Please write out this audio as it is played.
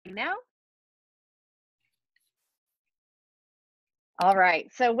Now. All right,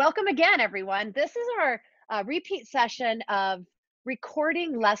 so welcome again, everyone. This is our repeat session of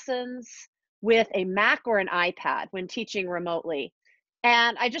recording lessons with a Mac or an iPad when teaching remotely.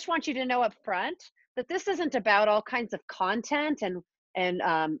 And I just want you to know up front that this isn't about all kinds of content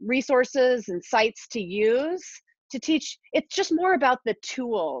and resources and sites to use to teach. It's just more about the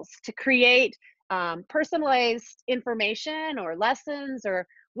tools to create personalized information or lessons or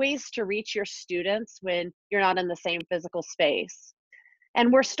ways to reach your students when you're not in the same physical space.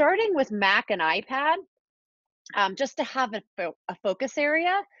 And we're starting with Mac and iPad just to have a focus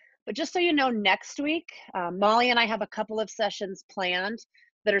area. But just so you know, next week, Molly and I have a couple of sessions planned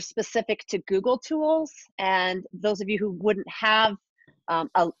that are specific to Google tools. And those of you who wouldn't have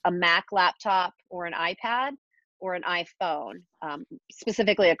a Mac laptop or an iPad or an iPhone,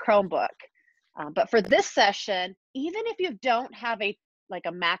 specifically a Chromebook. But for this session, even if you don't have a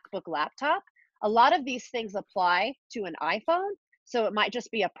MacBook laptop, a lot of these things apply to an iPhone. So it might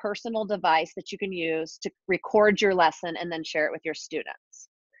just be a personal device that you can use to record your lesson and then share it with your students.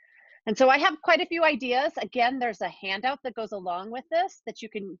 And so I have quite a few ideas. Again, there's a handout that goes along with this that you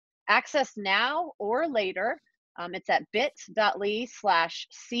can access now or later. It's at bit.ly/CL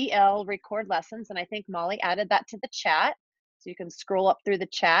record lessons. And I think Molly added that to the chat. So you can scroll up through the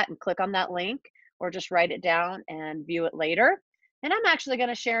chat and click on that link or just write it down and view it later. And I'm actually going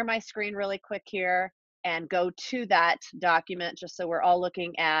to share my screen really quick here and go to that document just so we're all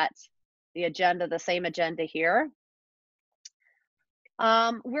looking at the agenda, the same agenda here.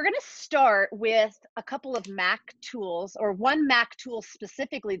 We're going to start with a couple of Mac tools, or one Mac tool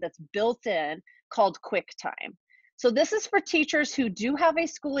specifically that's built in called QuickTime. So this is for teachers who do have a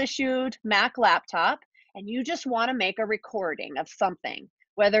school-issued Mac laptop and you just want to make a recording of something,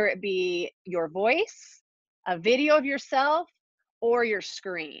 whether it be your voice, a video of yourself, or your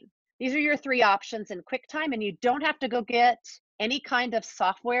screen. These are your three options in QuickTime, and you don't have to go get any kind of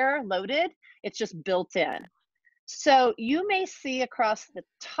software loaded. It's just built in. So you may see across the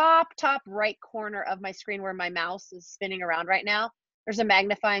top right corner of my screen where my mouse is spinning around right now, there's a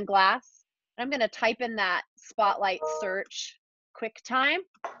magnifying glass. I'm going to type in that Spotlight search QuickTime,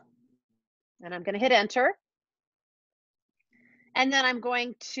 and I'm going to hit enter. And then I'm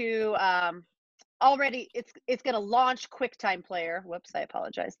going to it's going to launch QuickTime Player. Whoops, I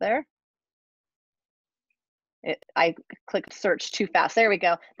apologize there. I clicked search too fast. There we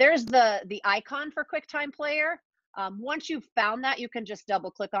go. There's the icon for QuickTime Player. Once you've found that, you can just double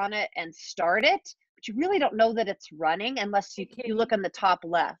click on it and start it, but you really don't know that it's running unless you look on the top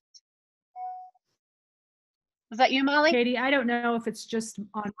left. Was that you, Molly? Katie, I don't know if it's just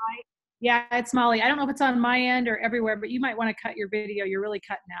on my, yeah, it's Molly. I don't know if it's on my end or everywhere, but you might want to cut your video. You're really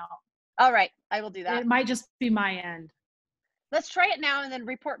cutting out. All right, I will do that. It might just be my end. Let's try it now and then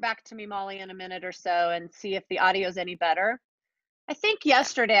report back to me, Molly, in a minute or so and see if the audio is any better. I think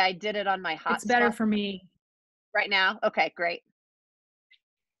yesterday I did it on my hotspot. It's better for me. Right now? Okay, great.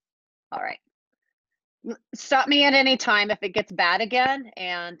 All right. Stop me at any time if it gets bad again,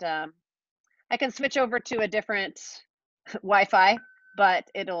 and I can switch over to a different Wi-Fi, but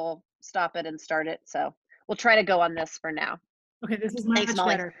it'll stop it and start it. So we'll try to go on this for now. Okay, this is much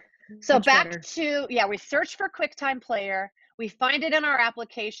better. So back to, we search for QuickTime Player. We find it in our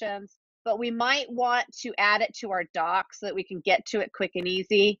applications, but we might want to add it to our dock so that we can get to it quick and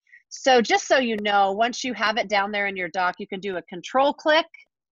easy. So just so you know, once you have it down there in your dock, you can do a control click,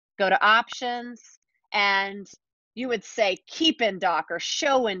 go to options, and you would say keep in dock or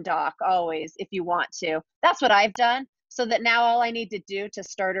show in dock always if you want to. That's what I've done, so that now all I need to do to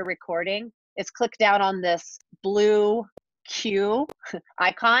start a recording is click down on this blue Q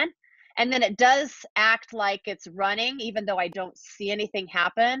icon, and then it does act like it's running even though I don't see anything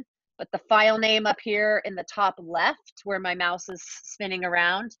happen. But the file name up here in the top left where my mouse is spinning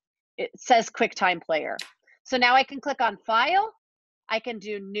around, it says QuickTime Player. So now I can click on File. I can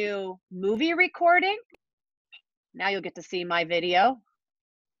do New Movie Recording. Now you'll get to see my video.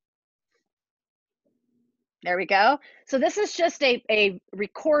 There we go. So this is just a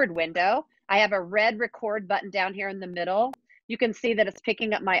record window. I have a red record button down here in the middle. You can see that it's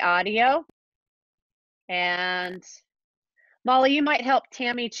picking up my audio. And Molly, you might help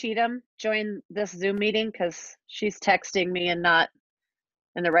Tammy Cheatham join this Zoom meeting because she's texting me and not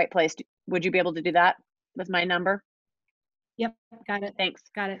in the right place. Would you be able to do that with my number? Yep, got it. Thanks.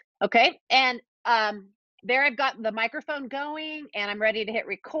 Got it. Okay, and there I've got the microphone going and I'm ready to hit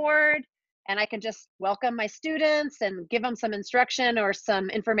record, and I can just welcome my students and give them some instruction or some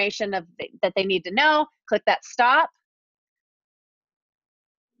information that they need to know. Click that stop.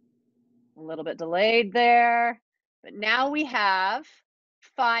 A little bit delayed there, but now we have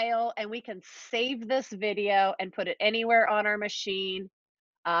file and we can save this video and put it anywhere on our machine.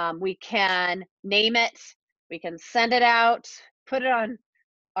 We can name it, we can send it out, put it on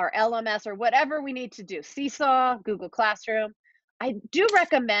our LMS or whatever we need to do, Seesaw, Google Classroom. I do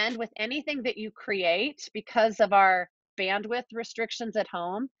recommend with anything that you create, because of our bandwidth restrictions at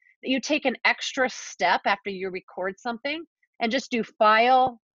home, that you take an extra step after you record something and just do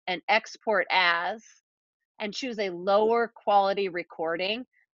File and Export As and choose a lower quality recording,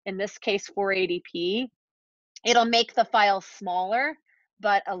 in this case 480p. It'll make the file smaller,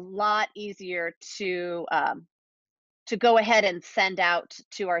 but a lot easier to go ahead and send out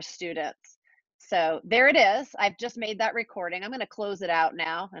to our students. So there it is. I've just made that recording. I'm going to close it out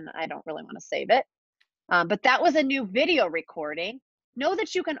now, and I don't really want to save it. But that was a new video recording. Know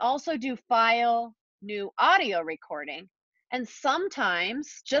that you can also do File, New Audio Recording. And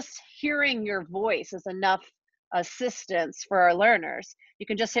sometimes just hearing your voice is enough assistance for our learners. You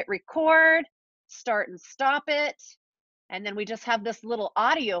can just hit record, start and stop it. And then we just have this little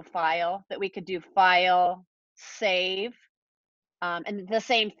audio file that we could do File, Save, and the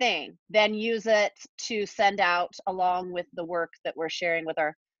same thing. Then use it to send out along with the work that we're sharing with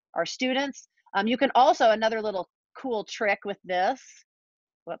our students. You can also, another little cool trick with this.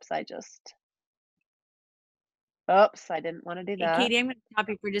 Whoops, I didn't want to do Hey, that. Katie, I'm going to stop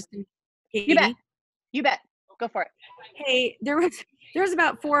you for just a minute. You bet. Katie? You bet. Go for it. Hey, there was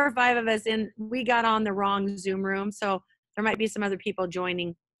about 4 or 5 of us, and we got on the wrong Zoom room, so there might be some other people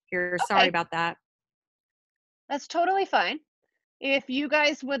joining here. Sorry Okay. about that. That's totally fine. If you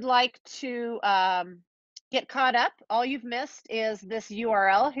guys would like to get caught up, all you've missed is this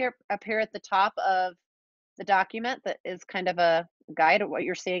URL here up here at the top of the document that is kind of a guide of what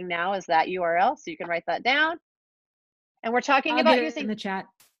you're seeing now is that URL. So you can write that down. And we're talking I'll about get it using in the chat.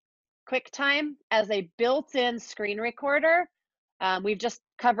 QuickTime as a built-in screen recorder. We've just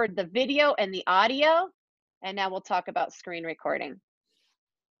covered the video and the audio, and now we'll talk about screen recording.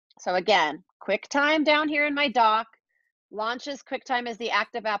 So again, QuickTime down here in my dock launches QuickTime as the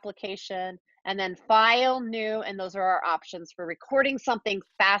active application, and then File, New, and those are our options for recording something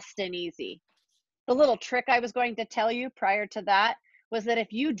fast and easy. The little trick I was going to tell you prior to that was that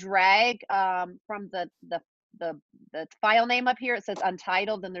if you drag from the file name up here, it says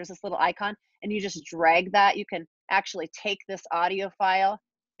untitled, and there's this little icon, and you just drag that, you can actually take this audio file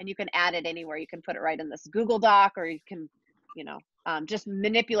and you can add it anywhere. You can put it right in this Google Doc, or you can, just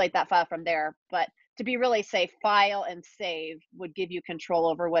manipulate that file from there. But to be really safe, File and Save would give you control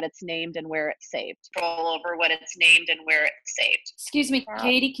over what it's named and where it's saved. Excuse me,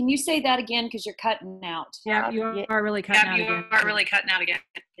 Katie, can you say that again? Because you're cutting out. Yeah, you are really cutting out again.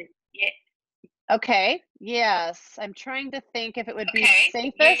 Yeah. Okay. Yes. I'm trying to think if it would be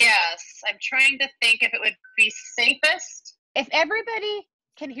safest. If everybody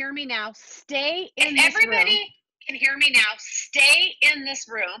can hear me now, stay in this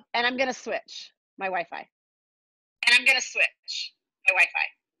room. And I'm going to switch my Wi-Fi.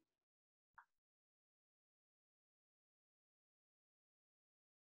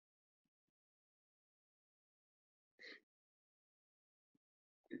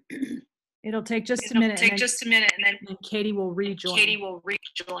 It'll take just a minute, and then Katie will rejoin.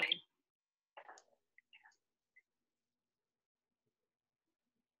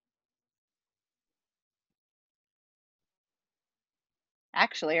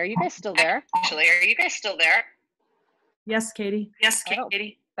 Actually, are you guys still there? Yes, Katie.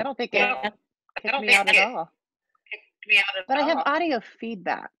 I don't think it kicked me out at all. But I have audio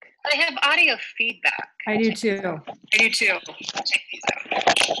feedback. I do too.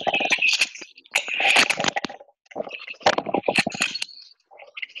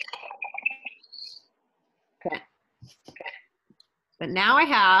 But now I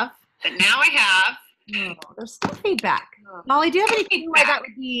have. Oh, there's still feedback. Molly, do you have any feeling why that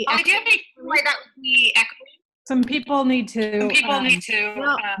would be? Some people need to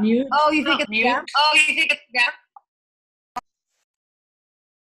mute. Oh, you think it's them?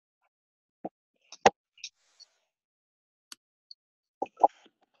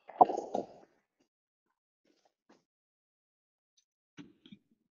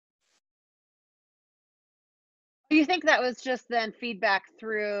 You think that was just then feedback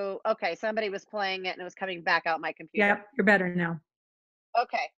through, okay, somebody was playing it and it was coming back out my computer. Yep, you're better now.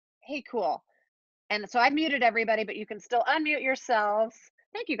 Okay. Hey, cool. And so I've muted everybody, but you can still unmute yourselves.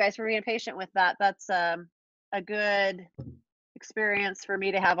 Thank you guys for being patient with that. That's a good experience for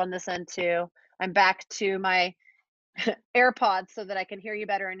me to have on this end too. I'm back to my AirPods so that I can hear you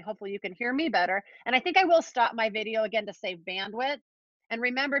better, and hopefully you can hear me better. And I think I will stop my video again to save bandwidth. And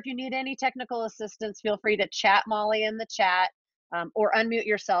remember, if you need any technical assistance, feel free to chat Molly in the chat. or unmute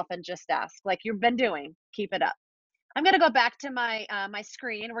yourself and just ask like you've been doing. Keep it up. I'm going to go back to my my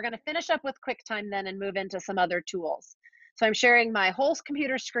screen. We're going to finish up with QuickTime then and move into some other tools. So I'm sharing my whole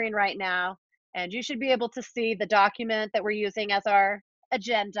computer screen right now, and you should be able to see the document that we're using as our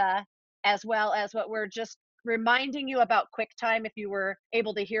agenda, as well as what we're just reminding you about QuickTime. If you were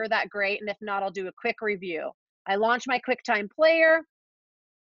able to hear that, great. And if not, I'll do a quick review. I launch my QuickTime player.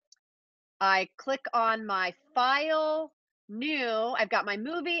 I click on my file, new. I've got my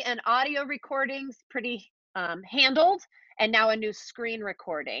movie and audio recordings pretty handled, and now a new screen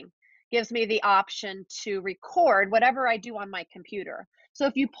recording. Gives me the option to record whatever I do on my computer. So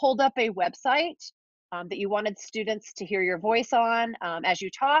if you pulled up a website that you wanted students to hear your voice on as you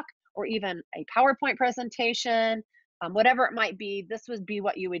talk, or even a PowerPoint presentation, whatever it might be, this would be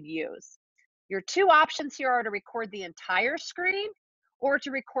what you would use. Your two options here are to record the entire screen or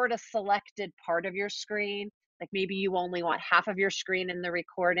to record a selected part of your screen. Like maybe you only want half of your screen in the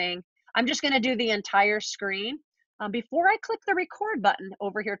recording. I'm just going to do the entire screen. Before I click the record button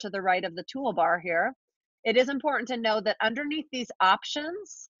over here to the right of the toolbar here, it is important to know that underneath these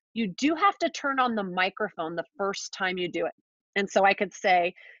options, you do have to turn on the microphone the first time you do it. And so I could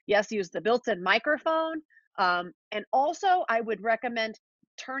say, yes, use the built-in microphone. And also I would recommend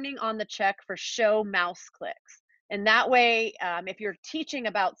turning on the check for show mouse clicks. And that way, if you're teaching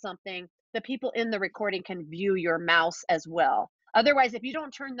about something, the people in the recording can view your mouse as well. Otherwise, if you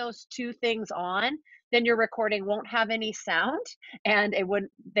don't turn those two things on, then your recording won't have any sound and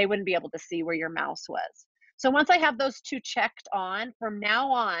they wouldn't be able to see where your mouse was. So once I have those two checked on, from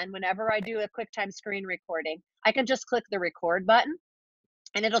now on, whenever I do a QuickTime screen recording, I can just click the record button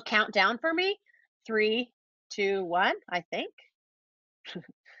and it'll count down for me. 3, 2, 1, I think.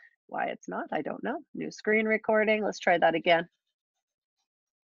 Why it's not, I don't know. New screen recording. Let's try that again.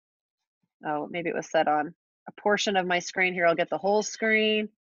 Oh, maybe it was set on a portion of my screen here. I'll get the whole screen.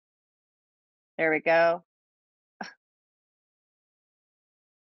 There we go.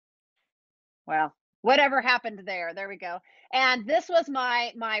 Well, whatever happened there. There we go. And this was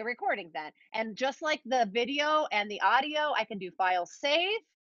my recording then. And just like the video and the audio, I can do file save.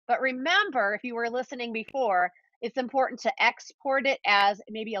 But remember, if you were listening before, it's important to export it as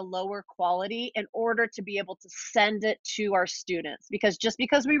maybe a lower quality in order to be able to send it to our students. Because just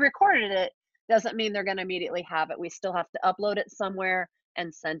because we recorded it doesn't mean they're going to immediately have it. We still have to upload it somewhere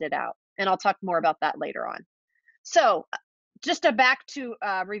and send it out. And I'll talk more about that later on. So just back to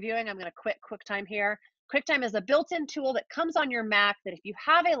reviewing, I'm going to quit QuickTime here. QuickTime is a built-in tool that comes on your Mac that if you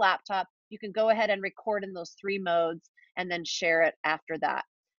have a laptop, you can go ahead and record in those 3 modes and then share it after that.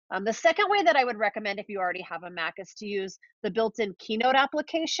 The second way that I would recommend if you already have a Mac is to use the built-in Keynote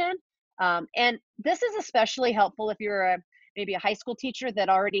application. And this is especially helpful if you're maybe a high school teacher that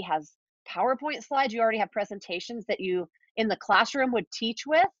already has PowerPoint slides, you already have presentations that you in the classroom would teach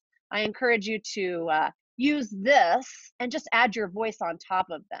with. I encourage you to use this and just add your voice on top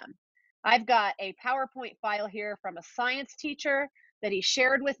of them. I've got a PowerPoint file here from a science teacher that he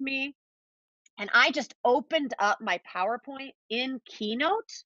shared with me. And I just opened up my PowerPoint in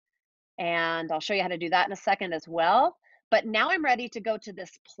Keynote. And I'll show you how to do that in a second as well. But now I'm ready to go to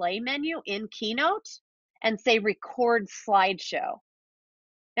this play menu in Keynote and say record slideshow.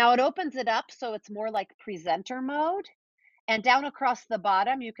 Now it opens it up so it's more like presenter mode. And down across the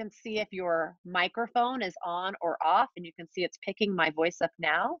bottom, you can see if your microphone is on or off, and you can see it's picking my voice up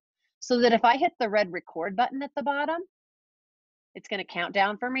now. So that if I hit the red record button at the bottom, it's going to count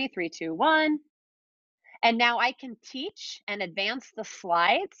down for me, 3, 2, 1. And now I can teach and advance the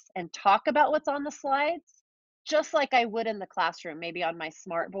slides and talk about what's on the slides, just like I would in the classroom, maybe on my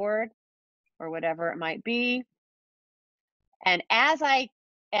smartboard or whatever it might be. And as I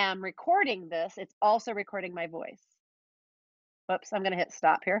am recording this, it's also recording my voice. Whoops, I'm going to hit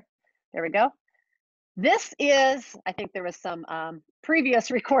stop here. There we go. This is, I think there was some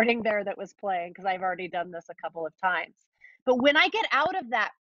previous recording there that was playing because I've already done this a couple of times. But when I get out of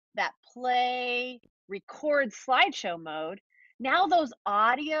that play, record slideshow mode, now those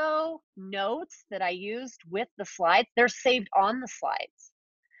audio notes that I used with the slides, they're saved on the slides.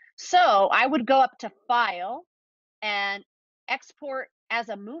 So I would go up to File and Export as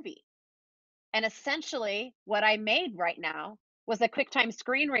a movie. And essentially what I made right now was a QuickTime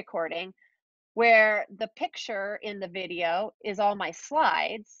screen recording where the picture in the video is all my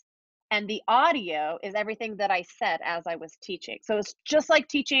slides and the audio is everything that I said as I was teaching. So it's just like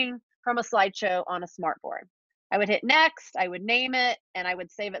teaching from a slideshow on a smartboard. I would hit next, I would name it, and I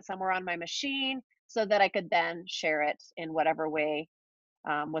would save it somewhere on my machine so that I could then share it in whatever way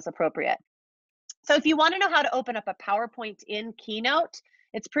was appropriate. So if you want to know how to open up a PowerPoint in Keynote,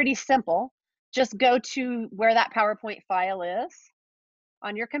 it's pretty simple. just go to where that PowerPoint file is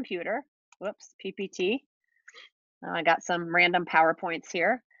on your computer. Whoops, PPT. I got some random PowerPoints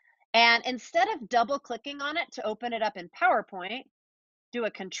here. And instead of double clicking on it to open it up in PowerPoint, do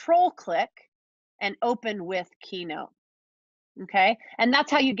a control click and open with Keynote. Okay, and that's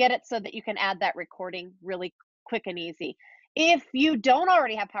how you get it so that you can add that recording really quick and easy. If you don't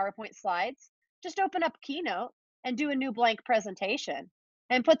already have PowerPoint slides, just open up Keynote and do a new blank presentation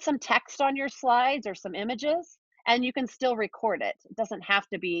and put some text on your slides or some images, and you can still record it. It doesn't have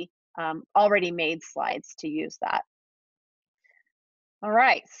to be already made slides to use that. All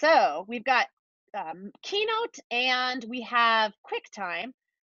right, so we've got Keynote and we have QuickTime.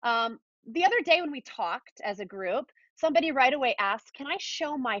 The other day when we talked as a group, somebody right away asked, can I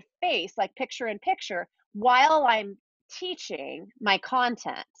show my face, like picture in picture, while I'm teaching my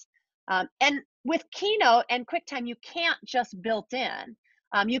content? And with Keynote and QuickTime, you can't just built in.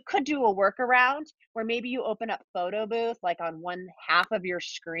 You could do a workaround where maybe you open up Photo Booth like on one half of your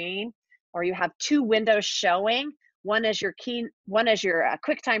screen, or you have two windows showing. One is your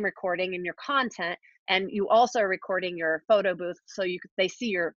QuickTime recording and your content, and you also are recording your Photo Booth so they see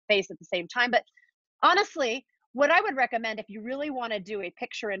your face at the same time. But honestly, what I would recommend if you really want to do a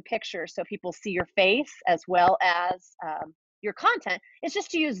picture in picture so people see your face as well as your content is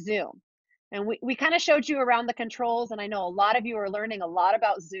just to use Zoom. And we kind of showed you around the controls, and I know a lot of you are learning a lot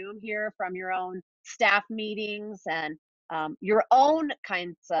about Zoom here from your own staff meetings and your own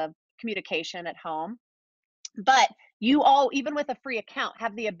kinds of communication at home. But you all, even with a free account,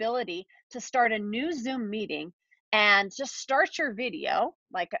 have the ability to start a new Zoom meeting and just start your video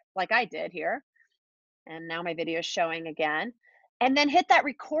like I did here. And now my video is showing again. And then hit that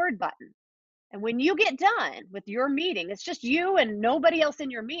record button. And when you get done with your meeting, it's just you and nobody else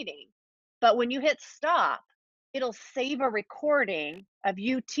in your meeting. But when you hit stop, it'll save a recording of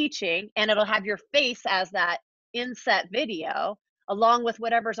you teaching, and it'll have your face as that inset video along with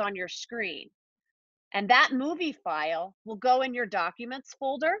whatever's on your screen. And that movie file will go in your documents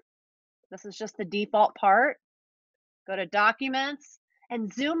folder. This is just the default part. Go to documents,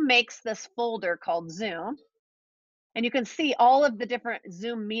 and Zoom makes this folder called Zoom. And you can see all of the different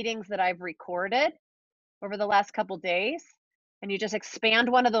Zoom meetings that I've recorded over the last couple days. And you just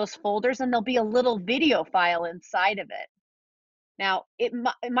expand one of those folders and there'll be a little video file inside of it. Now, it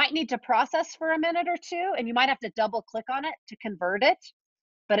might need to process for a minute or two, and you might have to double click on it to convert it.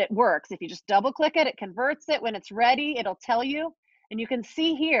 But it works. If you just double click it, it converts it. When it's ready, it'll tell you. And you can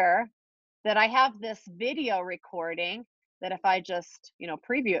see here that I have this video recording that if I just,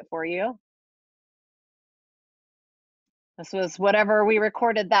 preview it for you. This was whatever we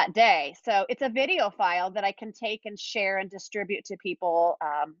recorded that day. So it's a video file that I can take and share and distribute to people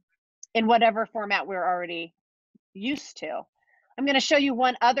in whatever format we're already used to. I'm going to show you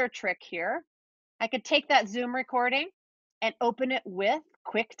one other trick here. I could take that Zoom recording and open it with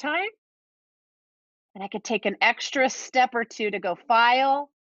QuickTime. And I could take an extra step or two to go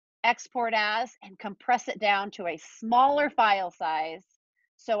File, Export As, and compress it down to a smaller file size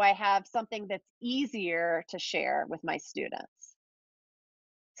so I have something that's easier to share with my students.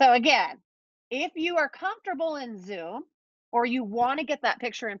 So again, if you are comfortable in Zoom or you want to get that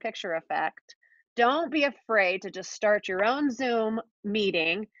picture-in-picture effect, don't be afraid to just start your own Zoom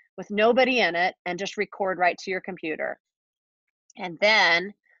meeting with nobody in it and just record right to your computer. And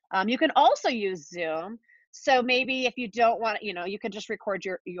then you can also use Zoom. So maybe if you don't want, you can just record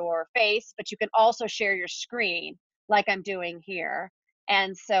your face, but you can also share your screen like I'm doing here.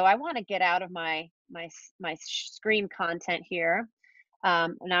 And so I want to get out of my screen content here. Now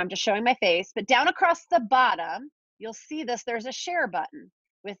I'm just showing my face, but down across the bottom, you'll see there's a share button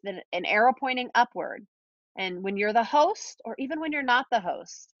with an arrow pointing upward. And when you're the host, or even when you're not the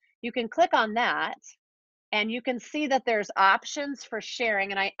host, you can click on that. And you can see that there's options for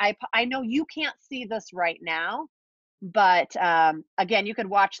sharing. And I know you can't see this right now, but again, you could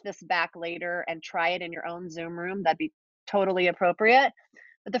watch this back later and try it in your own Zoom room. That'd be totally appropriate.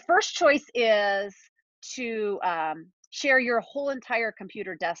 But the first choice is to share your whole entire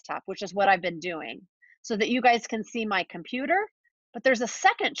computer desktop, which is what I've been doing, so that you guys can see my computer. But there's a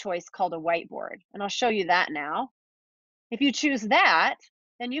second choice called a whiteboard, and I'll show you that now. If you choose that,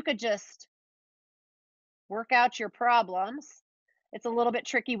 then you could just work out your problems. It's a little bit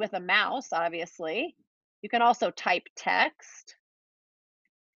tricky with a mouse, obviously. You can also type text.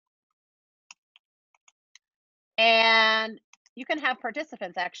 And you can have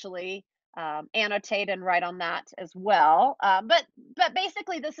participants actually annotate and write on that as well. But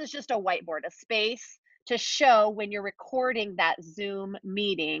basically, this is just a whiteboard, a space to show when you're recording that Zoom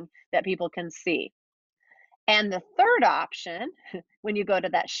meeting that people can see. And the third option, when you go to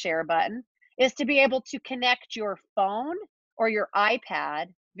that share button, is to be able to connect your phone or your iPad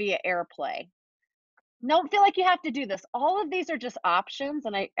via AirPlay. Don't feel like you have to do this. All of these are just options,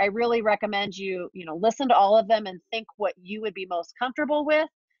 and I really recommend you know, listen to all of them and think what you would be most comfortable with.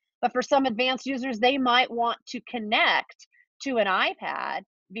 But for some advanced users, they might want to connect to an iPad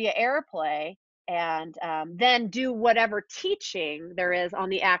via AirPlay and then do whatever teaching there is on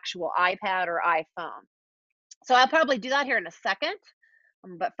the actual iPad or iPhone. So I'll probably do that here in a second.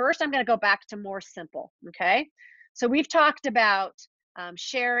 But first, I'm going to go back to more simple. Okay. So we've talked about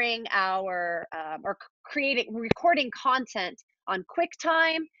sharing our or creating, recording content on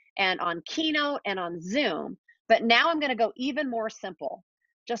QuickTime and on Keynote and on Zoom. But now I'm going to go even more simple.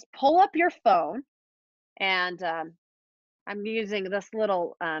 Just pull up your phone, and I'm using this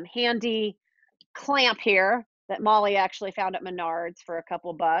little handy clamp here that Molly actually found at Menards for a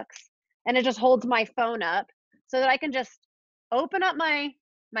couple bucks. And it just holds my phone up so that I can just open up my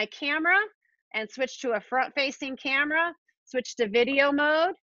camera and switch to a front facing camera, switch to video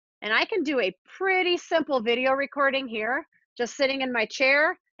mode. And I can do a pretty simple video recording here, just sitting in my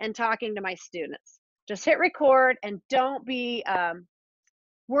chair and talking to my students. Just hit record and don't be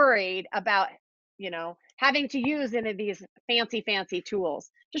worried about, you know, having to use any of these fancy tools.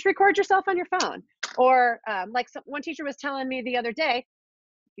 Just record yourself on your phone. Or like one teacher was telling me the other day,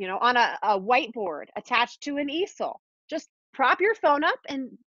 you know, on a whiteboard attached to an easel. Just prop your phone up and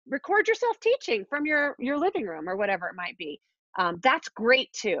record yourself teaching from your living room or whatever it might be. That's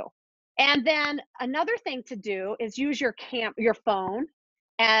great too. And then another thing to do is use your phone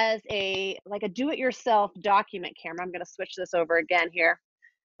as a do-it-yourself document camera. I'm going to switch this over again here.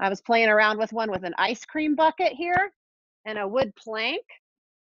 I was playing around with one with an ice cream bucket here and a wood plank.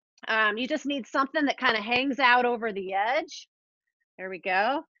 You just need something that kind of hangs out over the edge. There we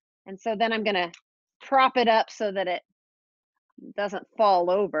go. And so then I'm going to prop it up so that it doesn't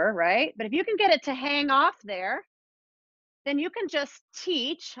fall over, right? But if you can get it to hang off there, then you can just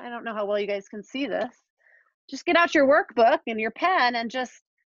teach. I don't know how well you guys can see this. Just get out your workbook and your pen and just,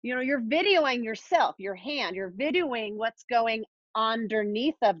 you know, you're videoing yourself, your hand, you're videoing what's going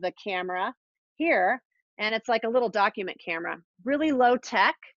underneath of the camera here. And it's like a little document camera, really low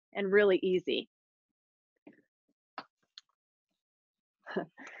tech and really easy.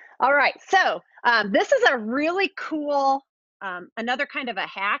 All right, so this is a really cool, another kind of a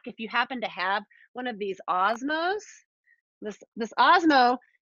hack. If you happen to have one of these Osmos, this Osmo,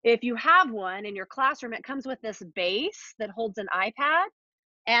 if you have one in your classroom, it comes with this base that holds an iPad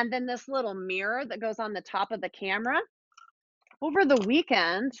and then this little mirror that goes on the top of the camera. Over the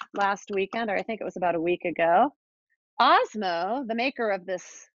weekend, last weekend, or I think it was about a week ago, Osmo, the maker of this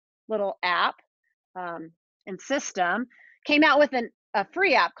little app and system, came out with a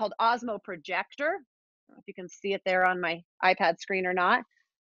free app called Osmo Projector. I don't know if you can see it there on my iPad screen or not.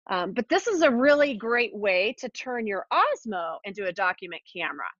 But this is a really great way to turn your Osmo into a document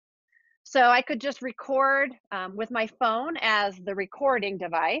camera. So I could just record with my phone as the recording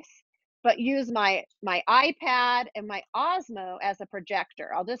device, but use my iPad and my Osmo as a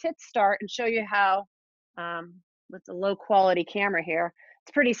projector. I'll just hit start and show you how, with a low quality camera here.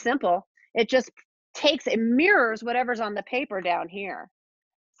 It's pretty simple. It just it mirrors whatever's on the paper down here.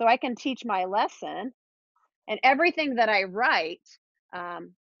 So I can teach my lesson and everything that I write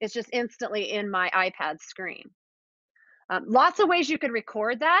is just instantly in my iPad screen. Lots of ways you could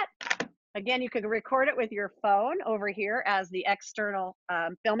record that. Again, you could record it with your phone over here as the external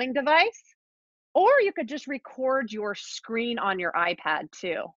filming device, or you could just record your screen on your iPad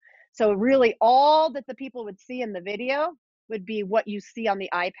too. So really all that the people would see in the video would be what you see on the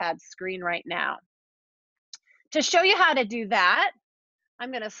iPad screen right now. To show you how to do that,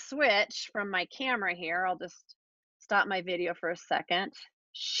 I'm going to switch from my camera here. I'll just stop my video for a second,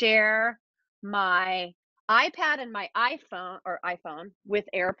 share my iPad and my iPhone with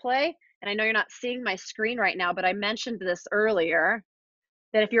AirPlay. And I know you're not seeing my screen right now, but I mentioned this earlier,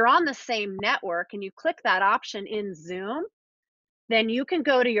 that if you're on the same network and you click that option in Zoom, then you can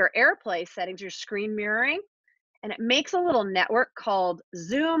go to your AirPlay settings, your screen mirroring, and it makes a little network called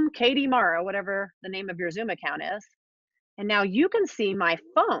Zoom Katie Mara, whatever the name of your Zoom account is. And now you can see my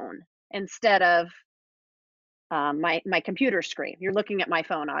phone instead of my computer screen. You're looking at my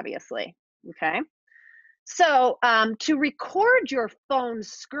phone, obviously. Okay. So to record your phone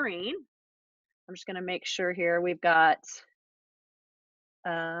screen, I'm just going to make sure here we've got,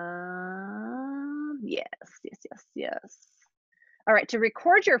 yes. All right, to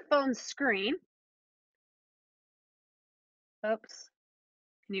record your phone screen, oops,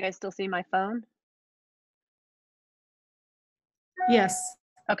 can you guys still see my phone? Yes.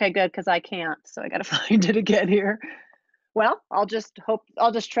 Okay, good, because I can't, so I got to find it again here. Well, I'll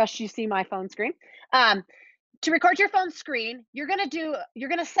just trust you see my phone screen. To record your phone screen, you're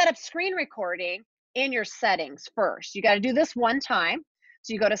gonna set up screen recording in your settings first. You got to do this one time.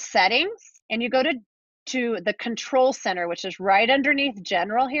 So you go to settings and you go to the control center, which is right underneath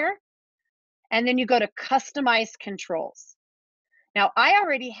general here. And then you go to customize controls. Now I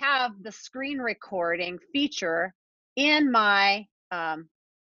already have the screen recording feature in my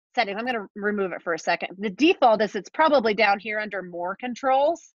settings. I'm going to remove it for a second. The default is it's probably down here under more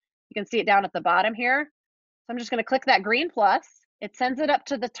controls. You can see it down at the bottom here. So I'm just going to click that green plus. It sends it up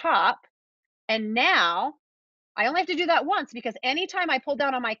to the top. And now I only have to do that once because anytime I pull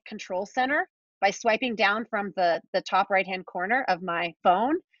down on my control center by swiping down from the top right hand corner of my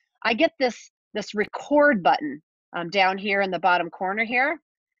phone, I get this record button down here in the bottom corner here.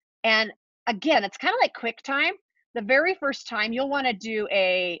 And again, it's kind of like QuickTime. The very first time you'll want to do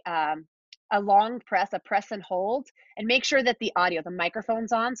a long press, a press and hold, and make sure that the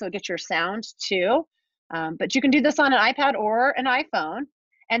microphone's on so it gets your sound too. But you can do this on an iPad or an iPhone.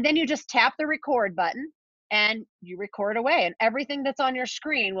 And then you just tap the record button and you record away. And everything that's on your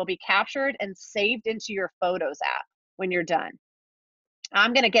screen will be captured and saved into your Photos app when you're done.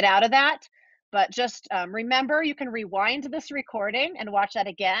 I'm going to get out of that, but just remember you can rewind this recording and watch that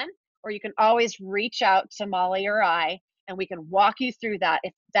again, or you can always reach out to Molly or I, and we can walk you through that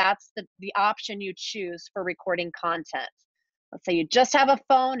if that's the option you choose for recording content. Let's say you just have a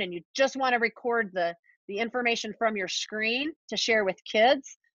phone and you just want to record the information from your screen to share with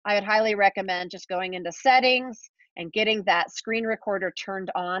kids. I would highly recommend just going into settings and getting that screen recorder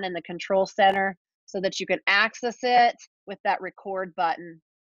turned on in the control center so that you can access it with that record button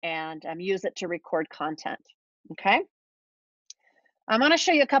and use it to record content, okay? I'm gonna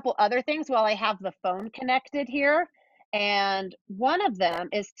show you a couple other things while I have the phone connected here. And one of them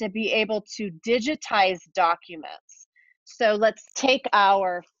is to be able to digitize documents. So let's take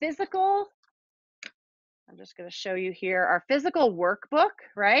our physical, I'm just gonna show you here, our physical workbook,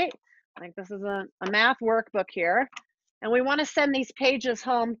 right? I think this is a math workbook here. And we wanna send these pages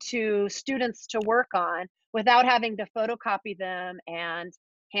home to students to work on without having to photocopy them and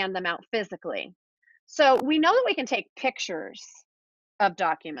hand them out physically. So we know that we can take pictures of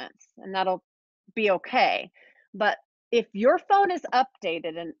documents and that'll be okay. But if your phone is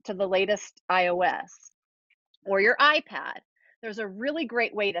updated to the latest iOS or your iPad, there's a really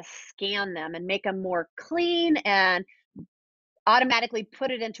great way to scan them and make them more clean and automatically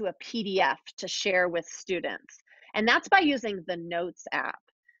put it into a PDF to share with students. And that's by using the Notes app.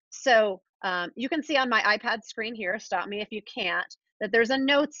 So you can see on my iPad screen here, stop me if you can't, that there's a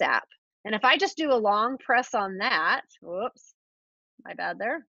Notes app. And if I just do a long press on that, whoops, my bad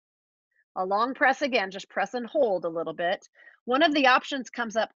there. A long press again, just press and hold a little bit. One of the options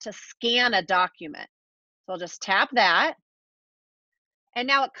comes up to scan a document. So I'll just tap that. And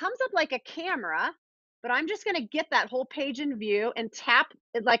now it comes up like a camera, but I'm just gonna get that whole page in view and tap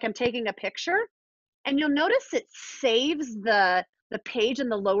it like I'm taking a picture. And you'll notice it saves the page in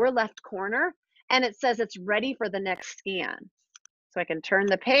the lower left corner and it says it's ready for the next scan. So I can turn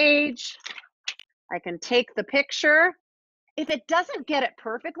the page, I can take the picture. If it doesn't get it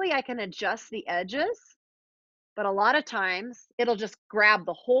perfectly, I can adjust the edges, but a lot of times it'll just grab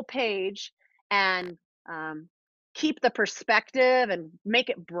the whole page and keep the perspective and make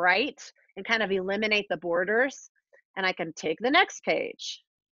it bright and kind of eliminate the borders. And I can take the next page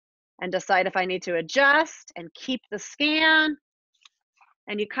and decide if I need to adjust and keep the scan.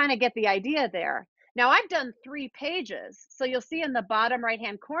 And you kind of get the idea there. Now I've done 3 pages. So you'll see in the bottom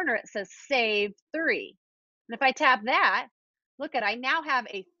right-hand corner, it says save 3. And if I tap that, look at, I now have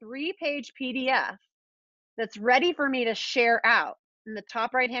a 3-page PDF that's ready for me to share out. In the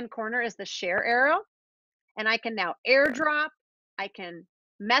top right-hand corner is the share arrow. And I can now airdrop, I can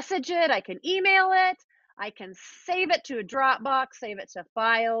message it, I can email it, I can save it to a Dropbox, save it to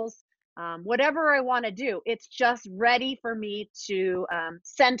files, whatever I want to do. It's just ready for me to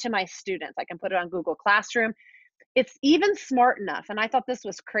send to my students. I can put it on Google Classroom. It's even smart enough, and I thought this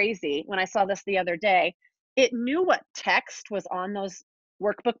was crazy when I saw this the other day. It knew what text was on those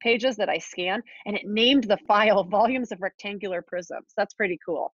workbook pages that I scanned, and it named the file Volumes of Rectangular Prisms. That's pretty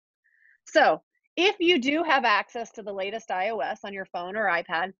cool. So if you do have access to the latest iOS on your phone or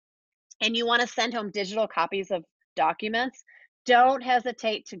iPad, and you want to send home digital copies of documents, don't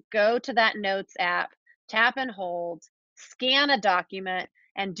hesitate to go to that Notes app, tap and hold, scan a document,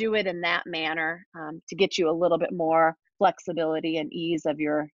 and do it in that manner to get you a little bit more flexibility and ease of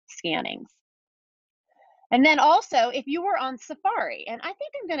your scannings. And then also, if you were on Safari, and I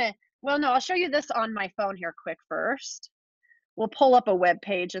think I'm gonna, well, no, I'll show you this on my phone here quick first. We'll pull up a web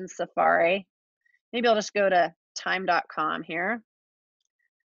page in Safari. Maybe I'll just go to time.com here.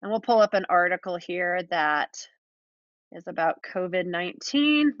 And we'll pull up an article here that is about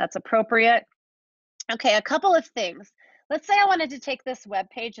COVID-19. That's appropriate. Okay, a couple of things. Let's say I wanted to take this web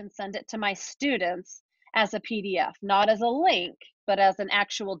page and send it to my students as a PDF, not as a link, but as an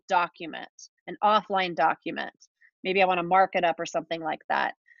actual document, an offline document. Maybe I want to mark it up or something like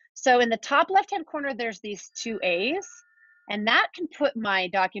that. So in the top left-hand corner, there's these two A's, and that can put my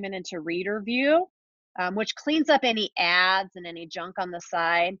document into reader view, which cleans up any ads and any junk on the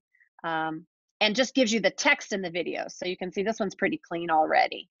side, and just gives you the text in the video. So you can see this one's pretty clean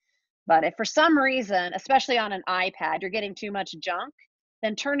already. But if for some reason, especially on an iPad, you're getting too much junk,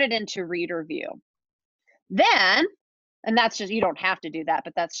 then turn it into reader view. Then, and that's just, you don't have to do that,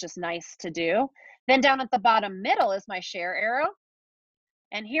 but that's just nice to do. Then down at the bottom middle is my share arrow.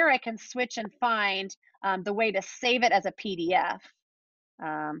 And here I can switch and find the way to save it as a PDF.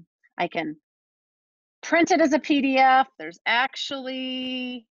 I can print it as a PDF. There's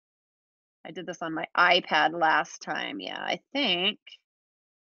actually, I did this on my iPad last time. Yeah, I think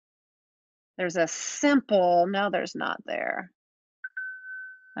there's a simple, no, there's not there.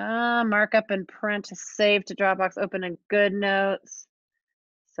 Markup and print to save to Dropbox, open in GoodNotes.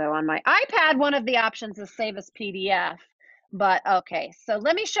 So on my iPad, one of the options is save as PDF. But okay, so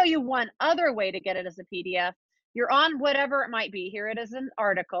let me show you one other way to get it as a PDF. You're on whatever it might be. Here it is an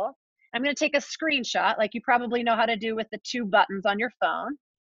article. I'm going to take a screenshot, like you probably know how to do with the two buttons on your phone.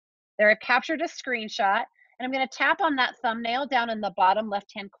 There, I've captured a screenshot, and I'm going to tap on that thumbnail down in the bottom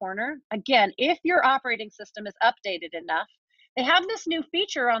left-hand corner. Again, if your operating system is updated enough, they have this new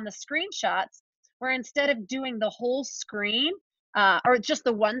feature on the screenshots where instead of doing the whole screen, or just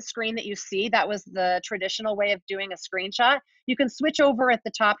the one screen that you see, that was the traditional way of doing a screenshot, you can switch over at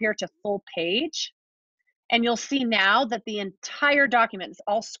the top here to full page. And you'll see now that the entire document is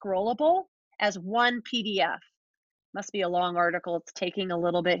all scrollable as one PDF. Must be a long article. It's taking a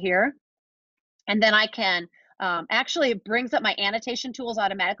little bit here. And then I can, actually it brings up my annotation tools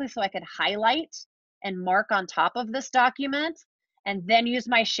automatically, so I could highlight and mark on top of this document and then use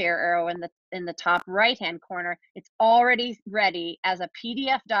my share arrow in the top right-hand corner. It's already ready as a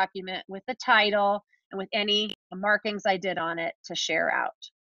PDF document with the title and with any markings I did on it to share out.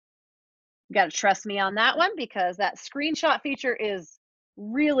 You got to trust me on that one because that screenshot feature is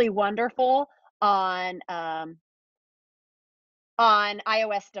really wonderful on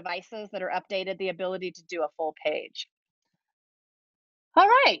iOS devices that are updated, the ability to do a full page. All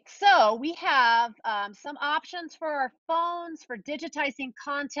right, so we have some options for our phones, for digitizing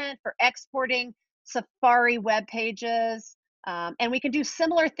content, for exporting Safari web pages, and we can do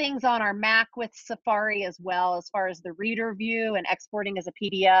similar things on our Mac with Safari as well, as far as the reader view and exporting as a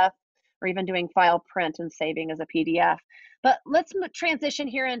PDF, or even doing file print and saving as a PDF. But let's transition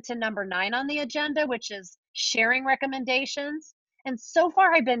here into number 9 on the agenda, which is sharing recommendations. And so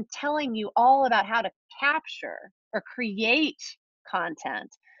far, I've been telling you all about how to capture or create content,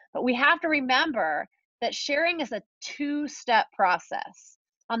 but we have to remember that sharing is a two-step process.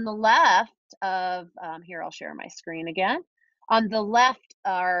 On the left of, here, I'll share my screen again. On the left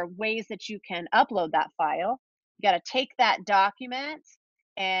are ways that you can upload that file. You got to take that document,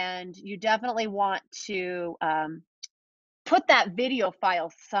 and you definitely want to put that video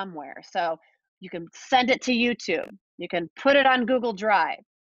file somewhere. So you can send it to YouTube. You can put it on Google Drive.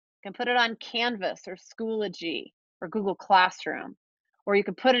 You can put it on Canvas or Schoology or Google Classroom, or you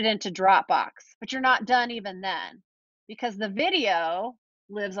could put it into Dropbox, but you're not done even then because the video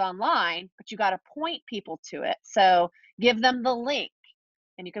lives online, but you got to point people to it. So give them the link,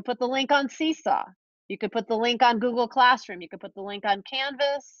 and you could put the link on Seesaw. You could put the link on Google Classroom. You could put the link on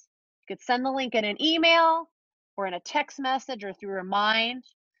Canvas. You could send the link in an email or in a text message or through Remind,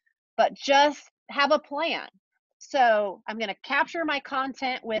 but just have a plan. So I'm going to capture my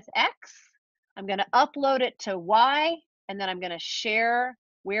content with X. I'm going to upload it to Y, and then I'm going to share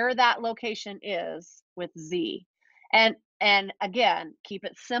where that location is with Z. And again, keep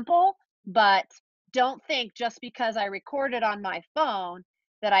it simple, but don't think just because I recorded on my phone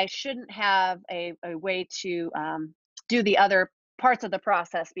that I shouldn't have a way to do the other parts of the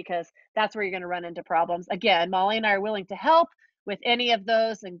process, because that's where you're going to run into problems. Again, Molly and I are willing to help with any of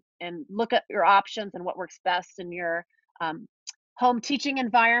those and look at your options and what works best in your home teaching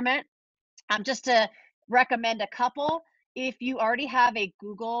environment. Just to recommend a couple, if you already have a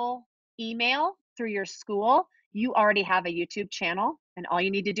Google email through your school, you already have a YouTube channel, and all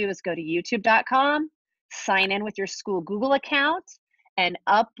you need to do is go to youtube.com, sign in with your school Google account, and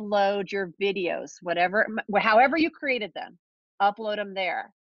upload your videos, however you created them, upload them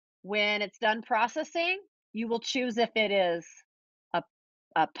there. When it's done processing, you will choose if it is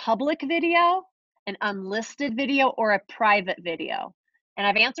a public video, an unlisted video, or a private video? And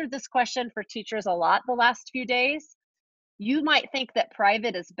I've answered this question for teachers a lot the last few days. You might think that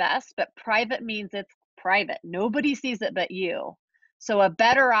private is best, but private means it's private. Nobody sees it but you. So a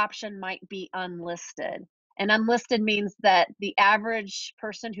better option might be unlisted. And unlisted means that the average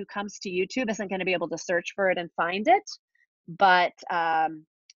person who comes to YouTube isn't going to be able to search for it and find it, but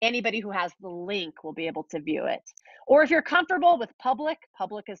anybody who has the link will be able to view it. Or if you're comfortable with public,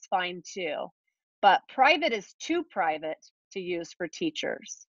 public is fine too. But private is too private to use for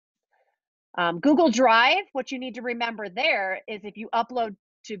teachers. Google Drive, what you need to remember there is if you upload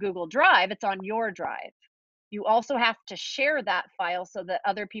to Google Drive, it's on your drive. You also have to share that file so that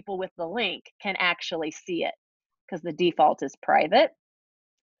other people with the link can actually see it, because the default is private.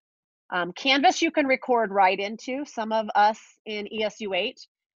 Canvas you can record right into. Some of us in ESU8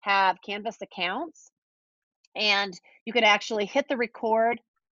 have Canvas accounts, and you could actually hit the record.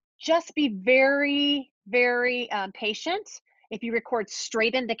 Just be very, very patient if you record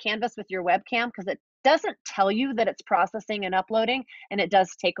straight into Canvas with your webcam, because it doesn't tell you that it's processing and uploading, and it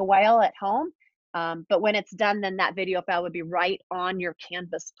does take a while at home. But when it's done, then that video file would be right on your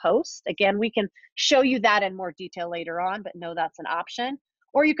Canvas post. Again, we can show you that in more detail later on, but no, that's an option.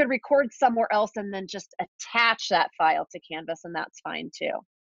 Or you could record somewhere else and then just attach that file to Canvas, and that's fine too.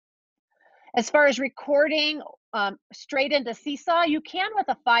 As far as recording straight into Seesaw, you can with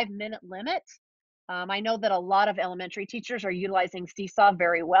a 5-minute limit. I know that a lot of elementary teachers are utilizing Seesaw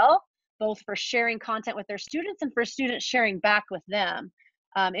very well, both for sharing content with their students and for students sharing back with them.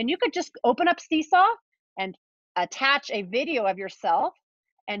 And you could just open up Seesaw and attach a video of yourself,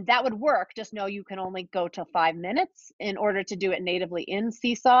 and that would work. Just know you can only go to 5 minutes in order to do it natively in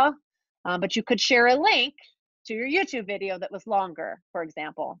Seesaw. But you could share a link to your YouTube video that was longer, for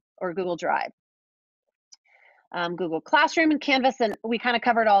example, or Google Drive. Google Classroom and Canvas, and we kind of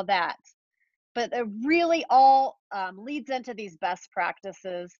covered all that. But it really all leads into these best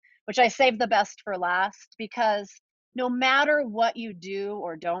practices, which I saved the best for last, because no matter what you do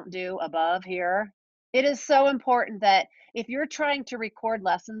or don't do above here, it is so important that if you're trying to record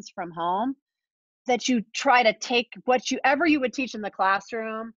lessons from home, that you try to take whatever you would teach in the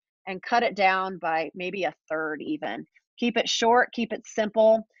classroom and cut it down by maybe a third even. Keep it short, keep it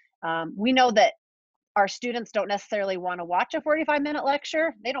simple. We know that our students don't necessarily want to watch a 45-minute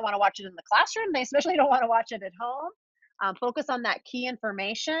lecture. They don't want to watch it in the classroom. They especially don't want to watch it at home. Focus on that key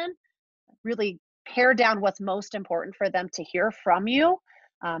information. Really pare down what's most important for them to hear from you.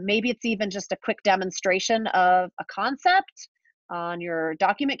 Maybe it's even just a quick demonstration of a concept on your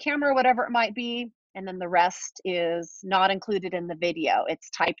document camera or whatever it might be. And then the rest is not included in the video. It's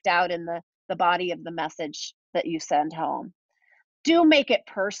typed out in the body of the message that you send home. Do make it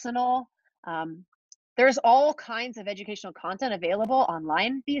personal. There's all kinds of educational content available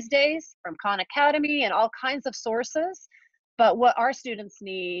online these days from Khan Academy and all kinds of sources. But what our students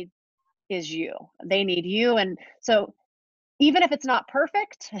need is you. They need you. And so even if it's not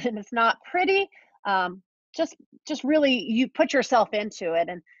perfect and it's not pretty, just really you put yourself into it,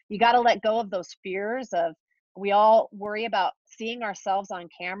 and you got to let go of those fears of, we all worry about seeing ourselves on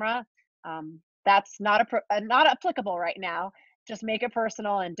camera. That's not applicable right now. Just make it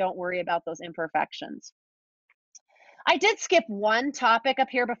personal and don't worry about those imperfections. I did skip one topic up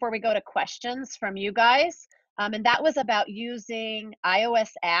here before we go to questions from you guys, and that was about using iOS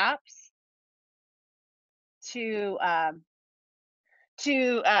apps to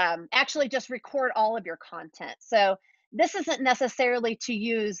actually just record all of your content. So this isn't necessarily to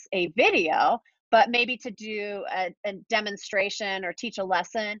use a video, but maybe to do a demonstration or teach a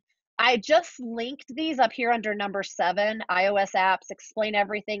lesson. I just linked these up here under number 7, iOS apps, explain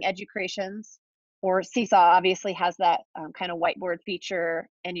everything, Educreations, or Seesaw obviously has that kind of whiteboard feature,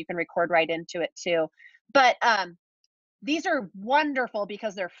 and you can record right into it too. But these are wonderful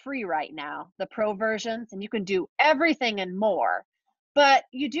because they're free right now, the pro versions, and you can do everything and more. But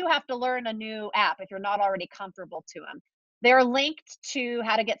you do have to learn a new app if you're not already comfortable to them. They're linked to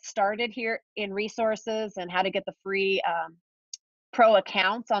how to get started here in resources and how to get the free pro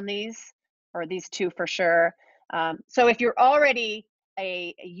accounts on these, or these two for sure. So if you're already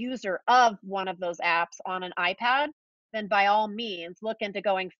a user of one of those apps on an iPad, then by all means, look into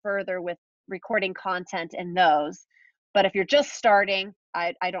going further with recording content in those. But if you're just starting,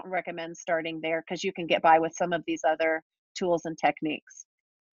 I don't recommend starting there, because you can get by with some of these other tools and techniques.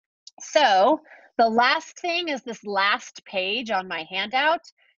 So the last thing is this last page on my handout.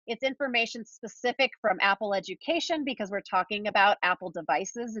 It's information specific from Apple Education, because we're talking about Apple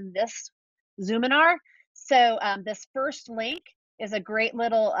devices in this Zoominar. So this first link is a great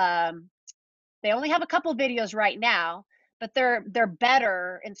little, they only have a couple videos right now, but they're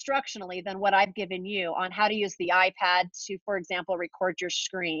better instructionally than what I've given you on how to use the iPad to, for example, record your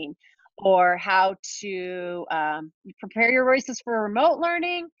screen, or how to prepare your voices for remote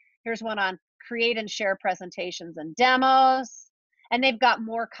learning. Here's one on create and share presentations and demos. And they've got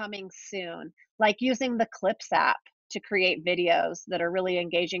more coming soon, like using the Clips app to create videos that are really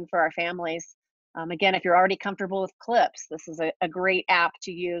engaging for our families. Again, if you're already comfortable with Clips, this is a great app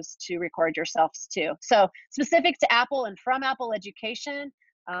to use to record yourselves too. So specific to Apple and from Apple Education,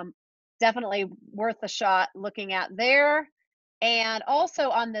 definitely worth a shot looking at there. And also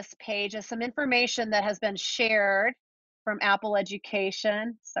on this page is some information that has been shared from Apple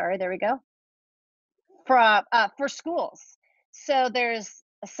Education. Sorry, there we go. For schools. So there's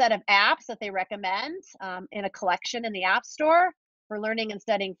a set of apps that they recommend in a collection in the App Store for learning and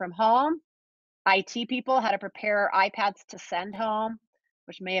studying from home. IT people, how to prepare iPads to send home,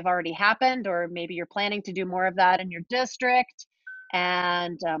 which may have already happened, or maybe you're planning to do more of that in your district,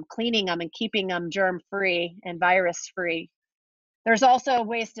 and cleaning them and keeping them germ-free and virus-free. There's also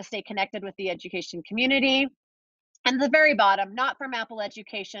ways to stay connected with the education community. And the very bottom, not from Apple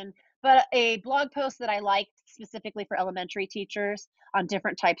Education, but a blog post that I liked specifically for elementary teachers on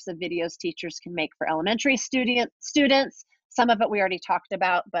different types of videos teachers can make for elementary students. Some of it we already talked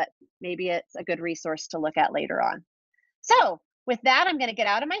about, but maybe it's a good resource to look at later on. So with that, I'm going to get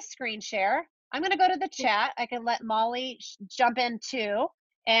out of my screen share. I'm going to go to the chat. I can let Molly jump in too.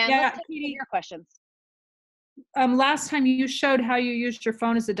 And let's take your questions. Last time you showed how you used your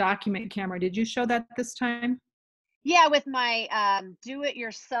phone as a document camera. Did you show that this time? Yeah, with my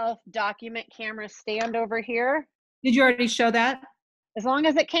do-it-yourself document camera stand over here. Did you already show that? As long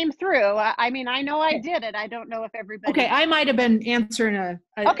as it came through. I mean, I know I did it. I don't know if everybody. Okay, I might have been answering a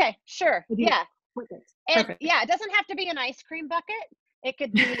okay, sure. Yeah. Perfect. And yeah, it doesn't have to be an ice cream bucket. It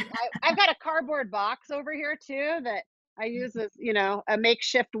could be, I've got a cardboard box over here too that I use as, you know, a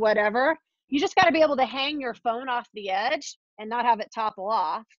makeshift whatever. You just got to be able to hang your phone off the edge and not have it topple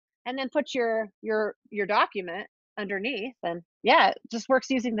off, and then put your document underneath. And yeah, it just works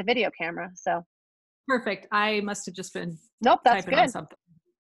using the video camera. So perfect. I must have just been nope, that's typing good. on something.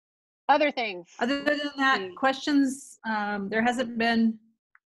 Other things. Other than that, questions, there hasn't been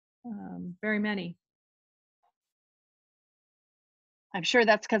very many. I'm sure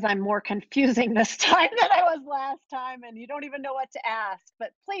that's because I'm more confusing this time than I was last time, and you don't even know what to ask.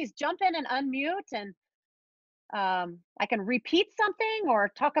 But please jump in and unmute, and I can repeat something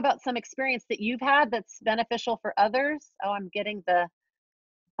or talk about some experience that you've had that's beneficial for others. Oh, I'm getting the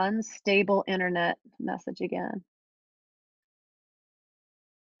unstable internet message again.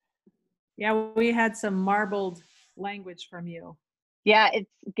 Yeah, we had some marbled language from you. Yeah, it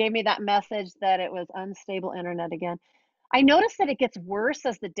gave me that message that it was unstable internet again. I noticed that it gets worse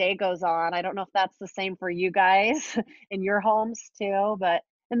as the day goes on. I don't know if that's the same for you guys in your homes too, but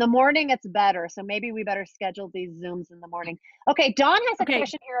in the morning it's better. So maybe we better schedule these Zooms in the morning. Okay, Dawn has a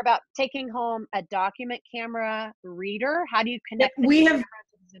question here about taking home a document camera reader. How do you connect? We have.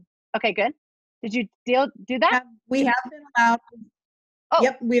 Okay, good. Did you do that? We have been allowed. Oh.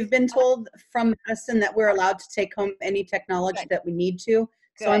 Yep, we've been told from Madison that we're allowed to take home any technology that we need to.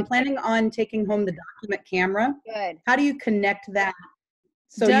 Good. So I'm planning on taking home the document camera. Good. How do you connect that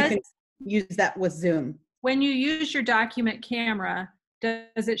so you can use that with Zoom? When you use your document camera,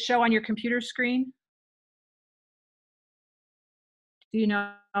 does it show on your computer screen? Do you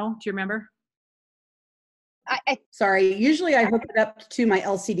know? Do you remember? Sorry, usually I hook it up to my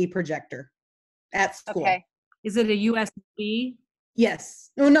LCD projector at school. Okay. Is it a USB?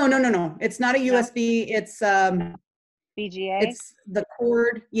 Yes. Oh, no. It's not a USB. No? It's VGA. It's the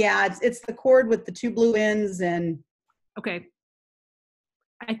cord. Yeah, it's the cord with the two blue ends and. Okay.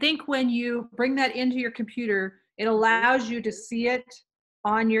 I think when you bring that into your computer, it allows you to see it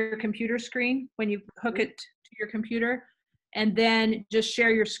on your computer screen when you hook it to your computer, and then just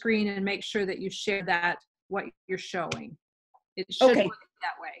share your screen and make sure that you share that what you're showing. It should work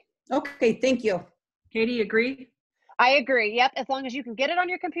that way. Okay, thank you. Katie, agree? I agree. Yep, as long as you can get it on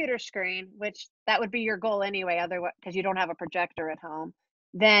your computer screen, which that would be your goal anyway, otherwise, because you don't have a projector at home,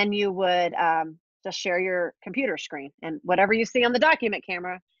 then you would just share your computer screen, and whatever you see on the document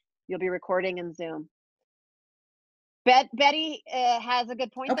camera, you'll be recording in Zoom. Betty has a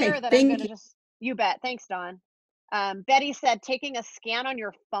good point there that I'm going to just, you bet. Thanks, Dawn. Betty said taking a scan on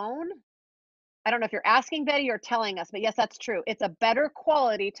your phone. I don't know if you're asking Betty or telling us, but yes, that's true. It's a better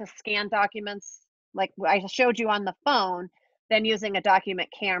quality to scan documents like I showed you on the phone than using a document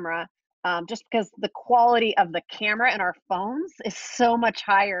camera, just because the quality of the camera in our phones is so much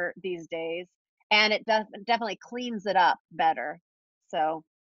higher these days, and it definitely cleans it up better. So,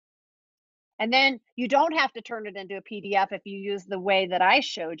 And then you don't have to turn it into a PDF if you use the way that I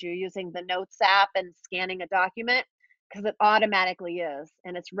showed you, using the Notes app and scanning a document, because it automatically is,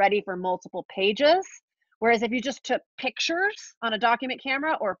 and it's ready for multiple pages. Whereas if you just took pictures on a document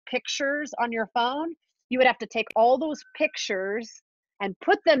camera or pictures on your phone, you would have to take all those pictures and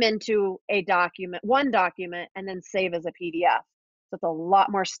put them into a document, one document, and then save as a PDF. So it's a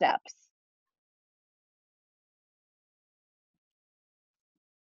lot more steps.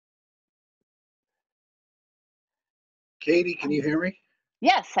 Katie, can you hear me?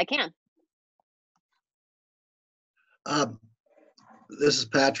 Yes, I can. This is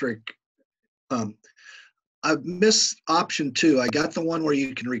Patrick. I've missed option 2. I got the one where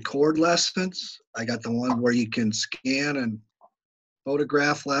you can record lessons. I got the one where you can scan and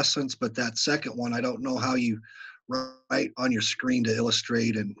photograph lessons, but that second one, I don't know how you write on your screen to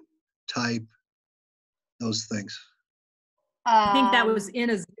illustrate and type those things. I think that was in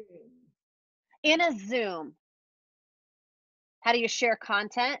a Zoom. In a Zoom. How do you share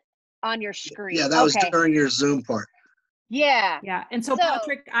content on your screen? Yeah, that was during your Zoom part. Yeah. Yeah, and so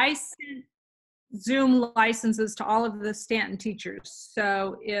Patrick, I sent Zoom licenses to all of the Stanton teachers.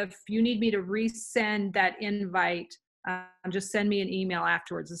 So if you need me to resend that invite, just send me an email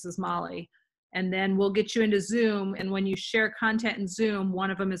afterwards. This is Molly. And then we'll get you into Zoom. And when you share content in Zoom, one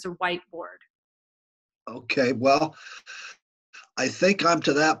of them is a whiteboard. Okay, well, I think I'm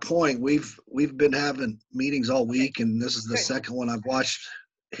to that point. We've been having meetings all week, and this is the second one I've watched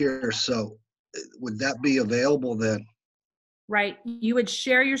here. So would that be available then? Right. You would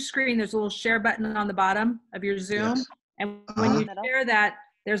share your screen. There's a little share button on the bottom of your Zoom. Yes. And when you share that,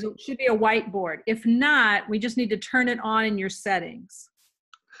 should be a whiteboard. If not, we just need to turn it on in your settings.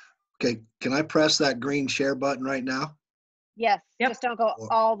 Okay, can I press that green share button right now? Yes, just don't go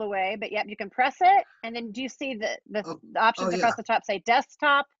all the way, but yep, you can press it. And then do you see the options across the top say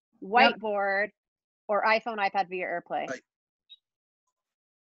desktop, whiteboard, or iPhone, iPad via AirPlay? Right.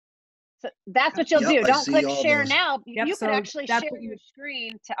 So that's what you'll do. Don't click share now. Yep, you could actually share your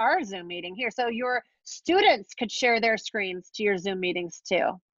screen to our Zoom meeting here. So your students could share their screens to your Zoom meetings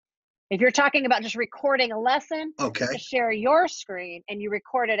too. If you're talking about just recording a lesson, just share your screen and you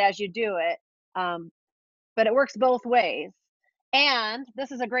record it as you do it. But it works both ways. And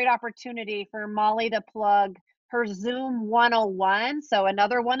this is a great opportunity for Molly to plug her Zoom 101. So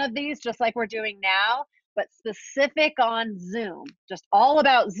another one of these, just like we're doing now, but specific on Zoom, just all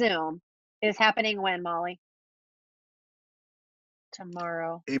about Zoom, is happening when, Molly?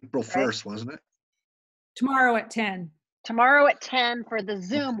 Tomorrow. April 1st, wasn't it? Tomorrow at 10. Tomorrow at 10 for the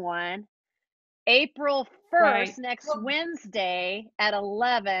Zoom one. April 1st, next Wednesday at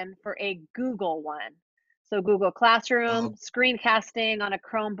 11 for a Google one. So Google Classroom, screencasting on a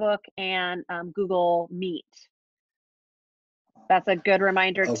Chromebook, and Google Meet. That's a good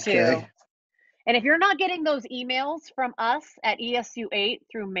reminder too. And if you're not getting those emails from us at ESU8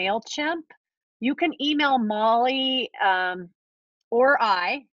 through MailChimp, you can email Molly or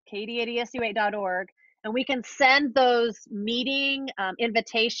I, Katie at ESU8.org, and we can send those meeting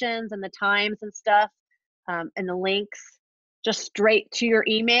invitations and the times and stuff and the links just straight to your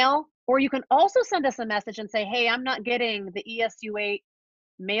email. Or you can also send us a message and say, hey, I'm not getting the ESU8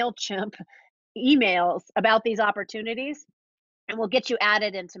 MailChimp emails about these opportunities. And we'll get you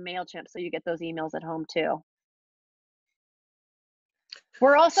added into MailChimp so you get those emails at home too.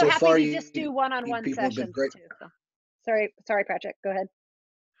 We're also happy to just do one-on-one sessions too. So. Sorry, Patrick, go ahead.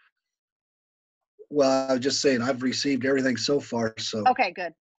 Well, I was just saying, I've received everything so far, so. Okay,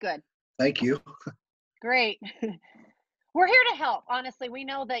 good. Thank you. Great. We're here to help, honestly. We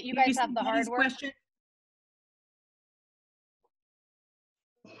know that you guys have the hard work.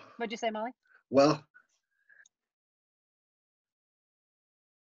 What'd you say, Molly? Well.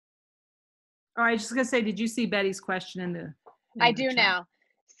 I was just gonna say, did you see Betty's question in the I do now.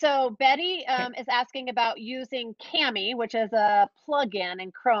 So Betty is asking about using Cami, which is a plugin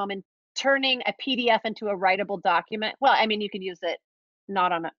in Chrome, and turning a PDF into a writable document. Well, I mean, you can use it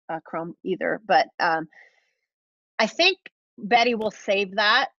not on a Chrome either, but I think Betty will save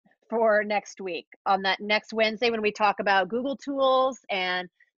that for next week, on that next Wednesday when we talk about Google tools and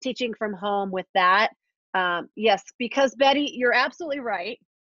teaching from home with that. Yes, because Betty, you're absolutely right.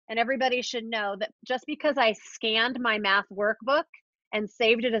 And everybody should know that just because I scanned my math workbook and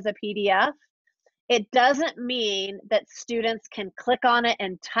saved it as a PDF, it doesn't mean that students can click on it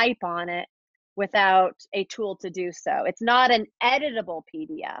and type on it without a tool to do so. It's not an editable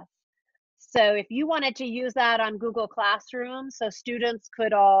PDF. So if you wanted to use that on Google Classroom, so students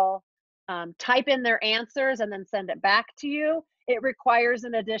could all type in their answers and then send it back to you, it requires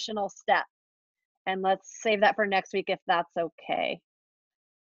an additional step. And let's save that for next week if that's okay.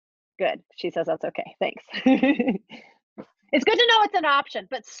 Good. She says that's okay. Thanks. It's good to know it's an option,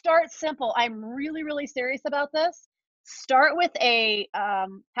 but start simple. I'm really, really serious about this. Start with a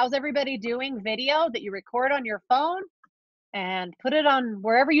how's everybody doing video that you record on your phone and put it on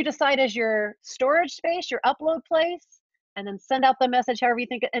wherever you decide is your storage space, your upload place, and then send out the message however you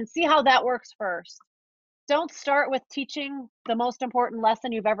think and see how that works first. Don't start with teaching the most important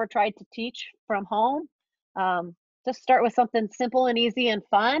lesson you've ever tried to teach from home. Just start with something simple and easy and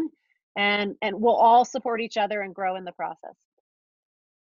fun, and we'll all support each other and grow in the process.